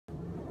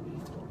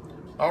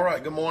All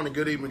right, good morning,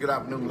 good evening, good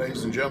afternoon,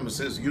 ladies and gentlemen.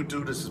 Since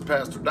YouTube, this is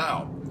Pastor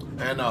Dow.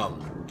 And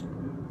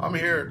I'm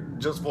here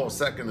just for a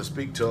second to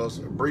speak to us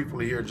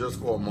briefly here just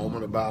for a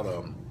moment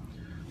about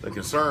the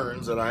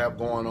concerns that I have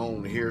going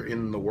on here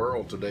in the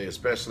world today,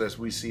 especially as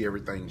we see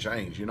everything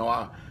change. You know,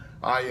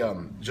 I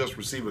just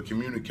received a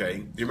communique.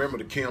 Do you remember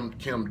the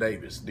Kim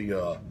Davis,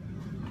 the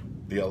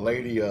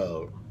lady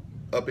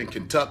up in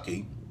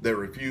Kentucky that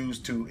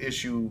refused to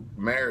issue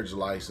marriage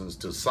license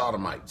to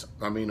sodomites?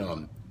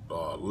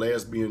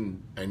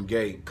 Lesbian and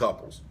gay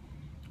couples,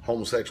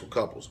 homosexual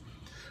couples.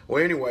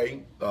 Well,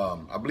 anyway,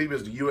 I believe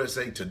it's the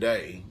USA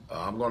Today.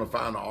 I'm going to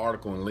find an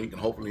article and link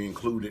and hopefully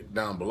include it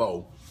down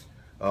below.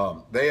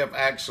 They have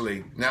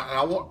actually,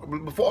 now,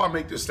 before I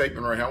make this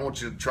statement right here, I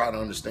want you to try to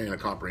understand and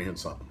comprehend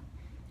something.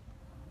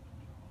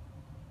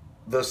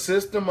 The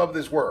system of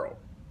this world,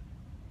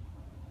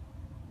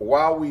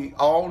 while we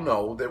all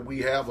know that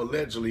we have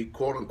allegedly,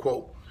 quote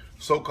unquote,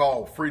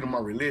 so-called freedom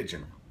of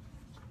religion,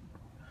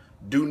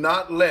 do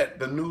not let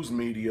the news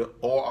media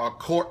or our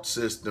court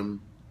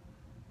system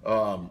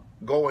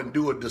go and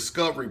do a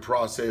discovery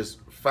process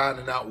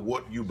finding out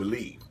what you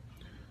believe.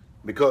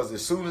 Because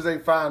as soon as they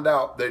find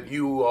out that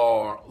you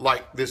are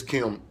like this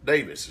Kim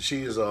Davis,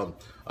 she is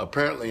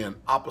apparently an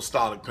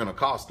apostolic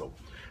Pentecostal.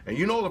 And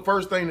you know the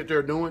first thing that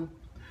they're doing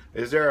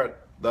is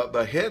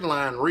the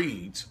headline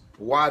reads,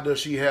 why does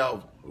she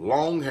have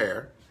long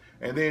hair?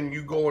 And then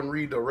you go and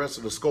read the rest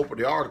of the scope of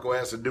the article. It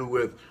has to do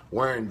with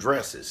wearing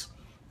dresses.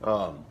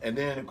 And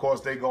then, of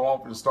course, they go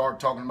off and start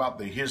talking about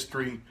the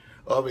history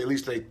of, at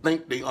least they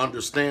think they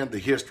understand the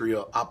history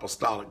of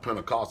apostolic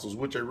Pentecostals,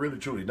 which they really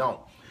truly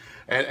don't.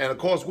 And of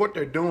course, what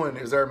they're doing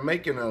is they're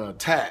making an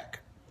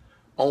attack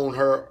on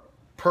her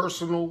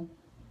personal,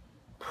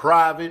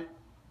 private,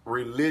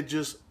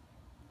 religious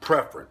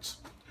preference.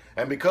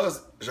 And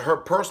because her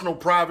personal,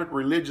 private,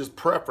 religious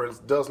preference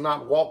does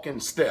not walk in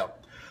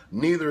step,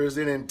 neither is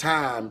it in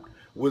time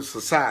with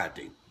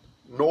society,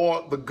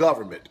 nor the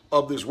government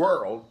of this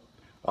world.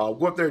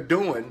 What they're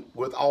doing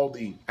with all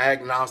the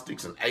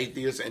agnostics and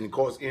atheists, and of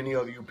course any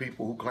of you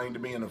people who claim to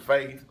be in the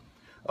faith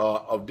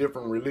of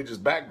different religious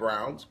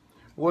backgrounds,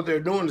 what they're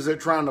doing is they're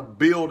trying to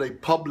build a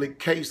public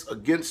case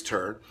against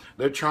her.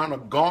 They're trying to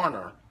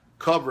garner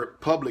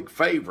covered public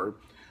favor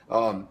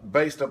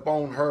based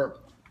upon her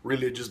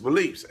religious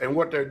beliefs. And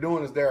what they're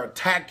doing is they're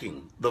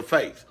attacking the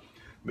faith,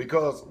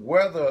 because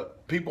whether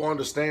people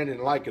understand it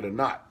and like it or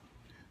not,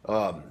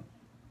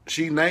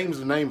 she names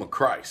the name of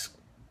Christ.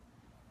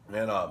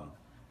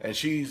 And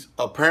she's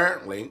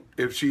apparently,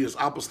 if she is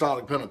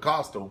apostolic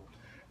Pentecostal,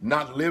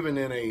 not living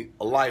in a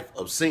life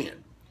of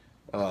sin.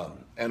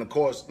 And of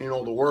course, you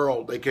know, the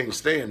world, they can't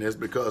stand this,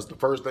 because the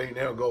first thing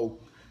they'll go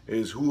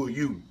is, who are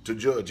you to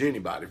judge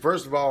anybody?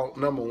 First of all,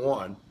 number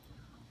one,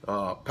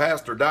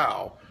 Pastor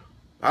Dow,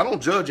 I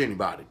don't judge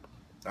anybody.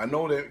 I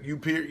know that you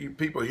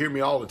people hear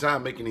me all the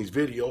time making these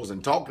videos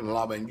and talking a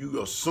lot, and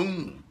you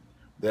assume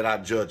that I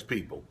judge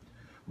people.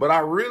 But I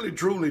really,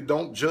 truly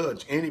don't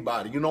judge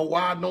anybody. You know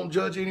why I don't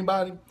judge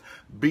anybody?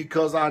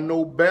 Because I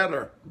know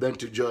better than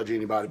to judge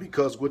anybody.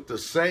 Because with the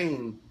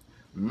same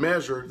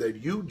measure that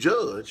you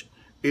judge,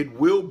 it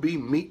will be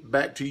meet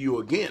back to you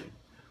again.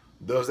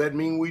 Does that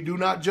mean we do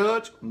not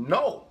judge?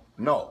 No,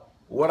 no.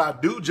 What I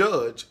do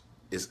judge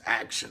is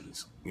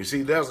actions. You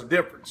see, there's a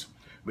difference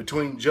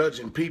between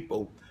judging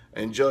people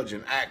and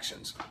judging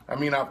actions. I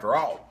mean, after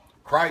all,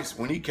 Christ,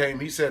 when he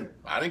came, he said,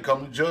 I didn't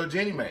come to judge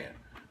any man.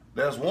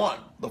 There's one,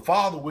 the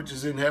Father which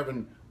is in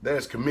heaven, that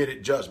has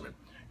committed judgment.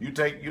 You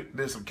take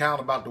this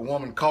account about the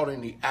woman caught in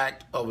the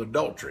act of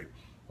adultery.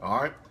 All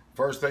right.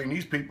 First thing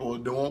these people were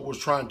doing was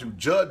trying to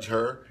judge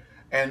her,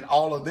 and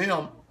all of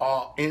them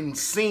are in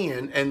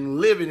sin and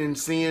living in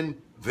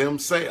sin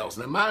themselves.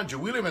 Now, mind you,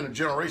 we live in a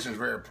generation that's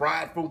very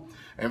prideful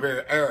and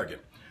very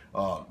arrogant.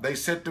 They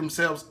set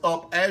themselves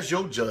up as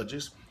your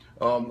judges,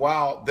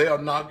 while they are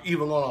not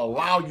even going to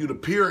allow you to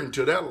peer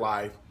into their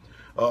life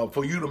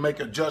for you to make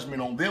a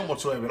judgment on them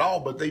whatsoever at all.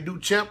 But they do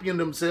champion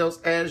themselves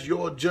as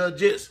your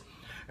judges.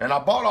 And I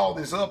brought all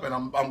this up, and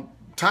I'm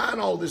tying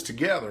all this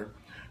together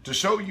to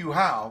show you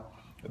how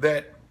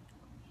that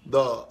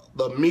the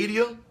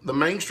media, the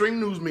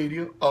mainstream news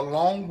media,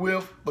 along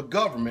with the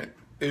government,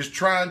 is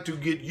trying to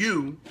get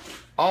you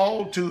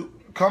all to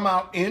come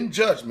out in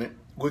judgment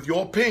with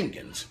your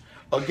opinions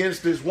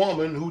against this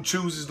woman who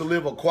chooses to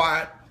live a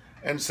quiet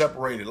and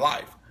separated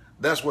life.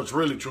 That's what's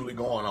really, truly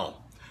going on.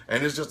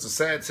 And it's just a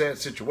sad, sad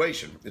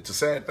situation. It's a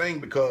sad thing,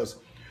 because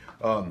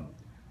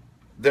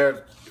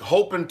they're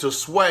hoping to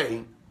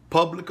sway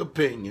public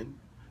opinion.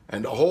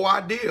 And the whole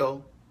idea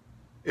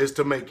is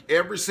to make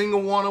every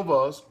single one of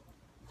us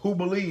who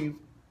believe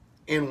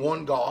in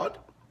one God,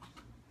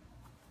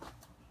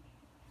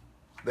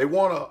 they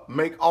want to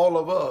make all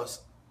of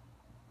us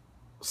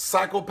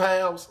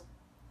psychopaths,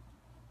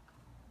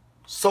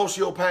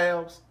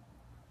 sociopaths,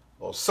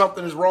 or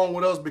something is wrong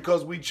with us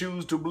because we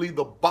choose to believe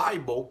the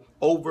Bible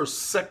over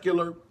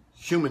secular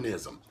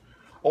humanism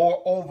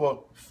or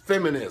over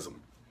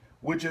feminism,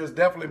 which has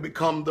definitely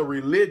become the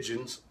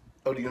religions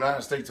of the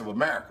United States of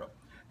America.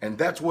 And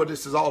that's what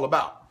this is all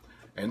about.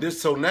 And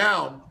this, so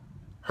now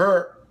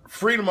her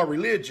freedom of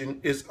religion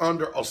is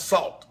under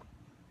assault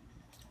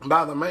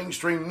by the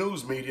mainstream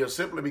news media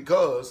simply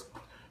because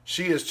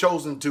she has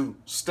chosen to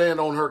stand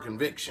on her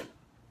conviction.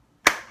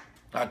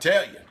 I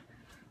tell you.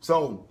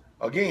 So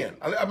again,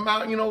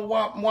 you know,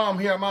 while I'm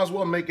here, I might as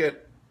well make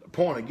that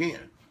point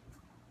again.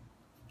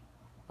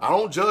 I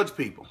don't judge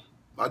people.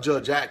 I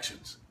judge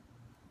actions.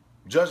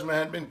 Judgment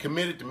hadn't been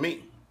committed to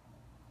me.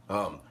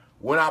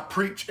 When I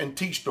preach and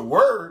teach the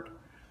word,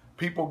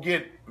 people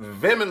get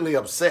vehemently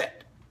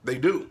upset. They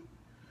do.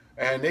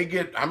 And they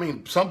get, I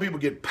mean, some people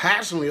get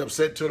passionately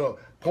upset to the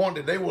point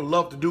that they would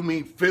love to do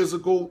me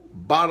physical,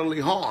 bodily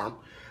harm.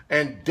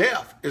 And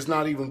death is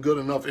not even good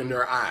enough in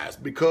their eyes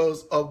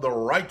because of the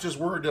righteous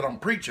word that I'm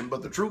preaching.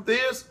 But the truth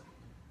is,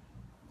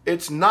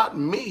 it's not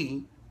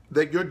me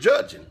that you're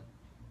judging.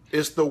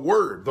 It's the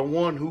word, the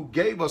one who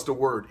gave us the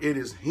word. It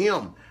is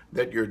him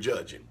that you're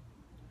judging.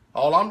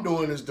 All I'm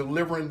doing is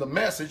delivering the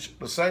message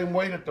the same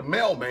way that the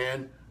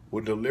mailman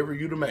will deliver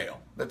you the mail.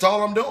 That's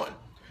all I'm doing.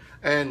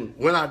 And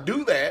when I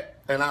do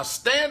that, and I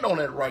stand on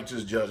that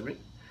righteous judgment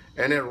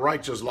and that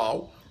righteous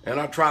law, and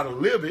I try to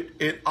live it,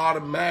 it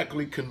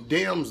automatically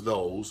condemns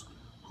those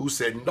who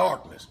sit in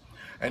darkness.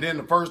 And then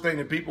the first thing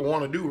that people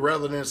want to do,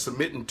 rather than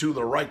submitting to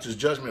the righteous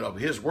judgment of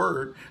his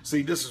word,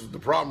 see, this is the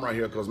problem right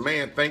here, because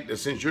man think that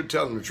since you're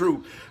telling the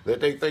truth,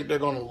 that they think they're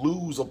going to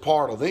lose a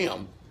part of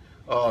them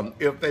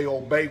if they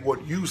obey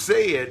what you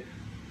said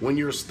when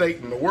you're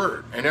stating the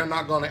word. And they're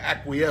not going to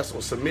acquiesce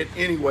or submit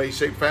any way,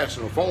 shape,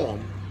 fashion, or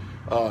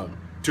form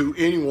to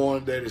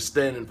anyone that is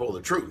standing for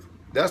the truth.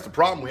 That's the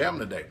problem we're having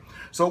today.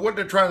 So what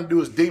they're trying to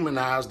do is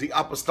demonize the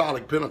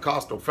apostolic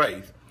Pentecostal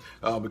faith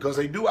because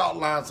they do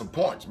outline some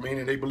points,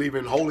 meaning they believe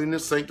in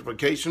holiness,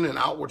 sanctification, and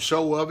outward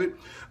show of it,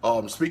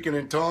 speaking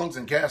in tongues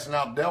and casting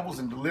out devils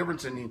and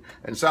deliverance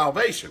and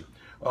salvation,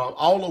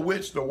 all of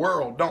which the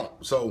world don't.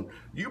 So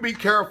you be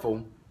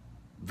careful,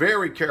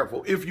 very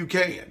careful, if you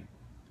can,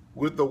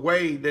 with the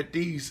way that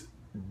these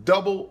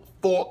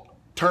double-forked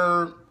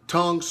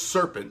tongue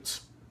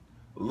serpents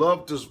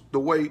love to, the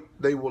way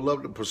they will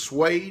love to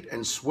persuade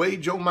and sway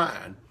your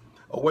mind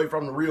away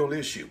from the real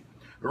issue.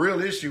 The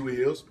real issue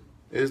is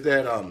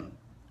that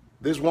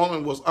this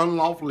woman was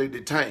unlawfully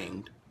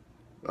detained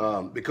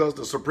because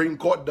the Supreme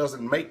Court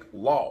doesn't make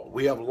law.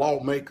 We have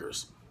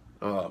lawmakers.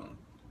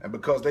 And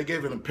because they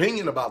gave an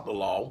opinion about the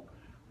law,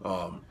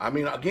 I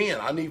mean, again,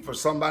 I need for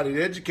somebody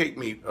to educate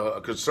me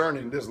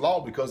concerning this law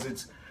because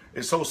it's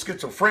so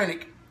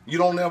schizophrenic, you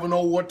don't ever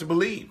know what to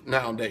believe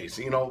nowadays.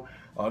 You know,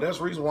 that's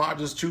the reason why I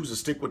just choose to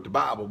stick with the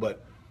Bible.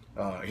 But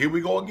here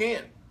we go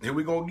again. Here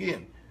we go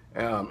again.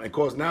 And of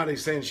course, now they're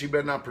saying she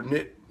better not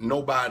permit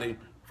nobody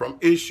from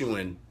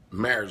issuing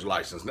marriage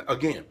license. Now,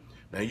 again,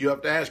 now you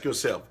have to ask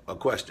yourself a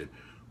question.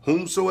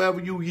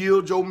 Whomsoever you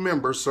yield your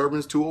members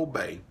servants to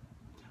obey,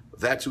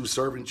 that's whose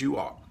servant you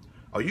are.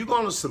 Are you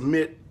going to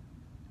submit,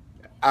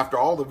 after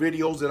all the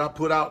videos that I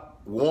put out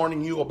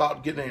warning you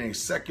about getting a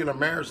secular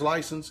marriage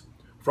license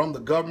from the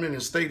government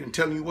and state and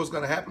telling you what's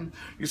going to happen?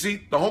 You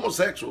see, the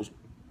homosexuals,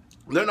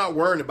 they're not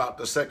worrying about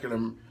the secular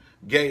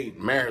gay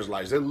marriage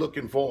license. They're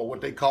looking for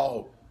what they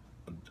call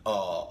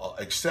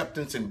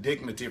acceptance and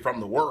dignity from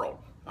the world.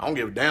 I don't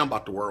give a damn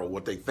about the world,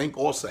 what they think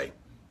or say.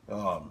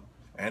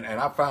 And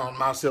I found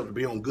myself to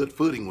be on good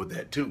footing with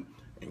that too.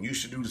 And you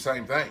should do the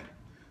same thing.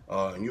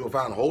 And you'll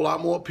find a whole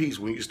lot more peace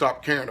when you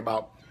stop caring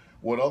about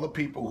what other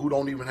people who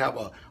don't even have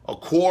a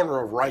quarter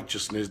of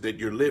righteousness that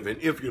you're living,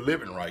 if you're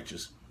living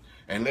righteous,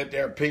 and let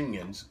their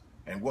opinions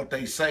and what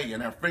they say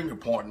and their finger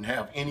pointing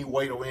have any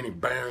weight or any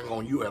bearing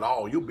on you at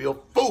all. You'll be a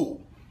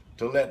fool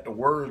to let the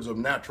words of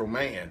natural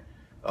man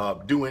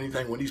do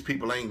anything when these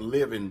people ain't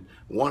living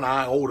one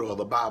iota of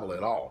the Bible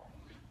at all.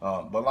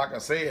 But like I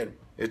said,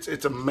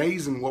 it's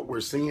amazing what we're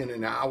seeing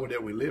in the hour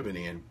that we're living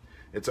in.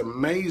 It's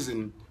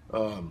amazing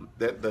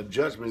that the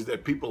judgments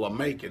that people are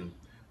making.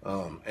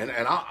 And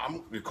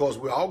I'm because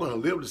we're all going to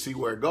live to see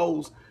where it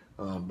goes.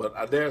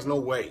 But there's no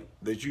way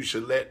that you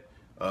should let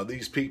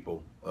these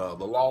people,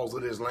 the laws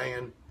of this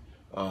land,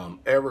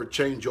 ever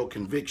change your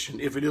conviction,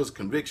 if it is a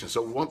conviction.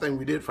 So one thing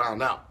we did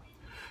find out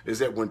is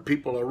that when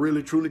people are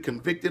really truly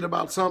convicted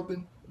about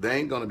something, they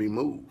ain't going to be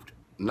moved,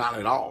 not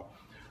at all.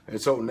 And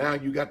so now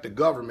you got the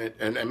government,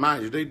 and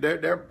mind you,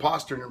 they're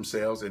posturing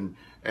themselves, and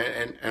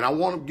I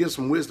want to give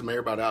some wisdom to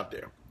everybody out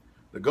there.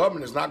 The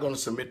government is not going to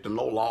submit to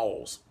no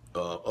laws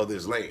of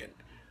this land.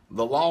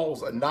 The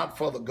laws are not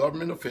for the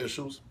government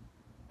officials,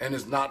 and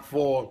it's not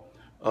for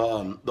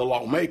the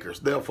lawmakers.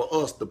 They're for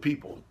us, the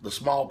people, the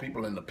small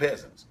people and the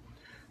peasants.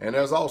 And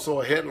there's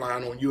also a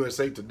headline on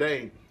USA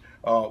Today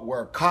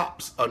where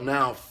cops are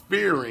now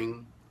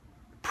fearing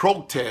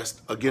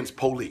protest against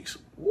police.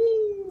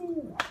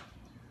 Woo!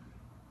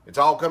 It's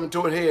all coming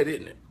to a head,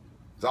 isn't it?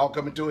 It's all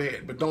coming to a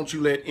head. But don't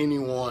you let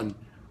anyone,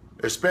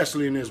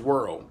 especially in this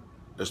world,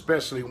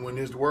 especially when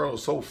this world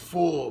is so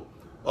full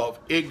of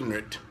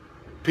ignorant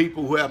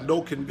people who have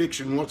no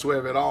conviction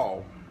whatsoever at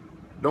all,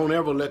 don't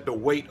ever let the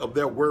weight of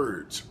their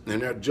words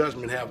and their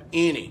judgment have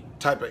any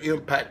type of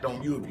impact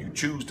on you if you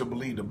choose to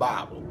believe the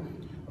Bible.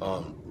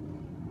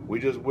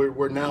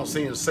 We're now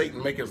seeing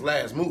Satan make his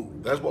last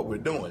move. That's what we're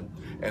doing.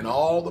 And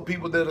all the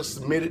people that are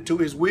submitted to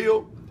his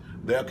will,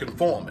 they're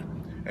conforming.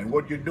 And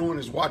what you're doing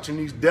is watching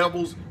these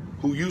devils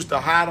who used to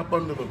hide up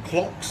under the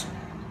cloaks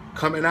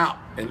coming out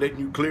and letting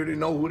you clearly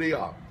know who they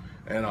are.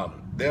 And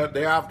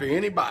they're after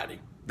anybody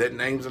that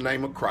names the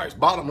name of Christ.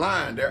 Bottom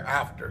line, they're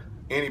after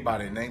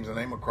anybody that names the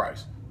name of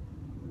Christ.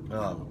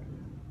 I'm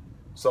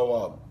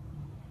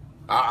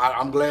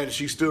glad that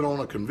she stood on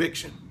a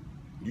conviction.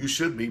 You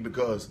should be,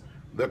 because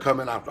they're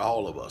coming after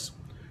all of us.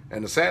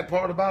 And the sad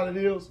part about it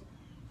is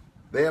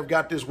they have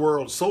got this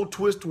world so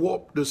twisted,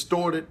 warped,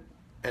 distorted,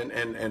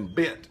 and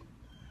bent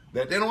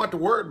that they don't have to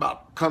worry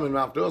about coming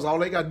after us. All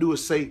they got to do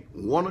is say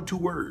one or two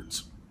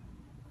words,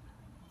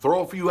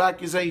 throw a few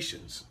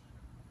accusations,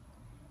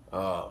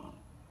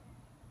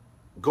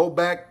 go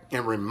back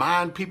and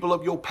remind people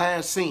of your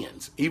past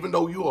sins, even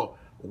though you are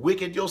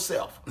wicked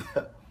yourself.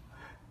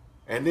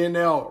 And then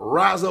they'll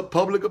rise up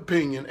public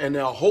opinion, and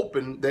they're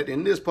hoping that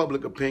in this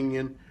public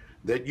opinion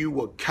that you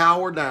will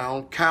cower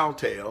down,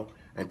 cowtail,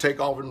 and take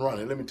off and run.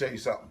 And let me tell you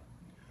something.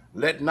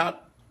 Let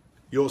not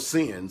your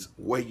sins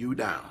weigh you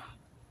down.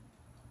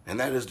 And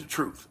that is the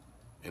truth.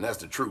 And that's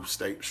the truth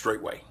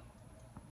straightway.